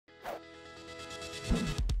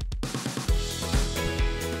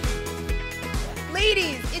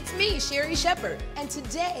It's me, Sherri Shepherd, and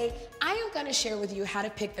today I am going to share with you how to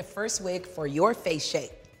pick the first wig for your face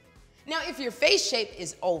shape. Now, if your face shape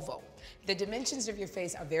is oval, the dimensions of your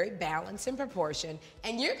face are very balanced in proportion,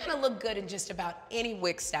 and you're going to look good in just about any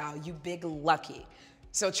wig style, you big lucky.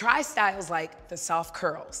 So try styles like the soft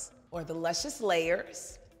curls, or the luscious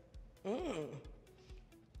layers,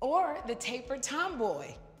 or the tapered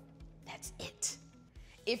tomboy. That's it.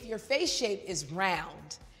 If your face shape is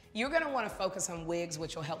round, you're going to want to focus on wigs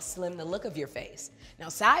which will help slim the look of your face. Now,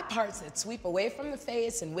 side parts that sweep away from the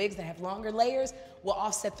face and wigs that have longer layers will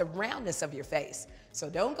offset the roundness of your face. So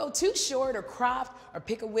don't go too short or cropped or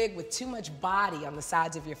pick a wig with too much body on the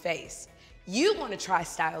sides of your face. You want to try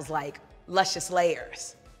styles like luscious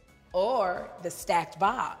layers or the stacked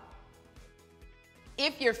bob.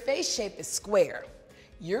 If your face shape is square,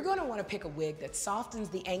 you're going to want to pick a wig that softens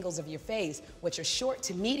the angles of your face, which are short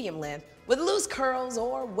to medium length, with loose curls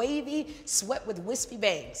or wavy, swept with wispy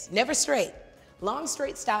bangs, never straight. Long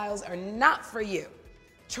straight styles are not for you.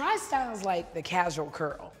 Try styles like the casual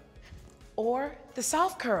curl or the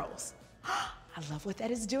soft curls. I love what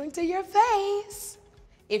that is doing to your face.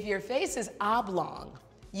 If your face is oblong,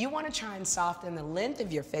 you want to try and soften the length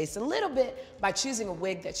of your face a little bit by choosing a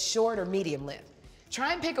wig that's short or medium length.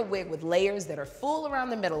 Try and pick a wig with layers that are full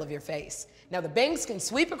around the middle of your face. Now, the bangs can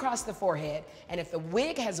sweep across the forehead, and if the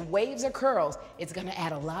wig has waves or curls, it's gonna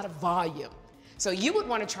add a lot of volume. So you would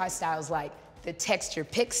wanna try styles like the texture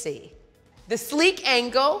pixie, the sleek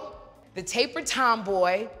angle, the tapered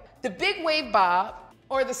tomboy, the big wave bob,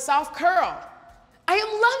 or the soft curl. I am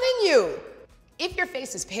loving you. If your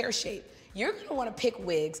face is pear-shaped, you're gonna wanna pick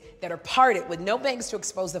wigs that are parted with no bangs to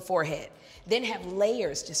expose the forehead, then have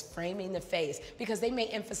layers just framing the face because they may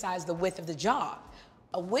emphasize the width of the jaw.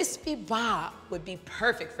 A wispy bob would be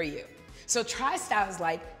perfect for you. So try styles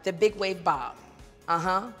like the big wave bob.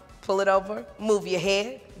 Pull it over, move your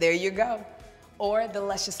head, there you go. Or the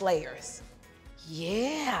luscious layers.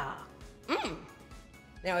 Yeah.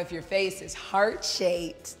 Now, if your face is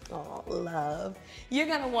heart-shaped, oh, love, you're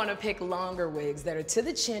gonna wanna pick longer wigs that are to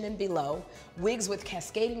the chin and below, wigs with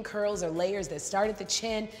cascading curls or layers that start at the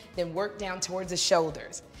chin, then work down towards the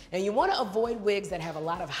shoulders. Now, you wanna avoid wigs that have a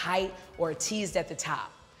lot of height or are teased at the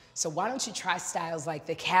top. So why don't you try styles like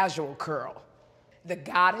the casual curl, the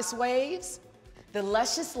goddess waves, the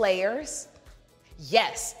luscious layers?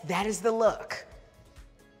 Yes, that is the look.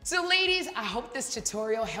 So ladies, I hope this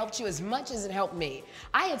tutorial helped you as much as it helped me.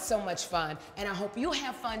 I had so much fun, and I hope you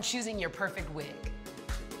have fun choosing your perfect wig.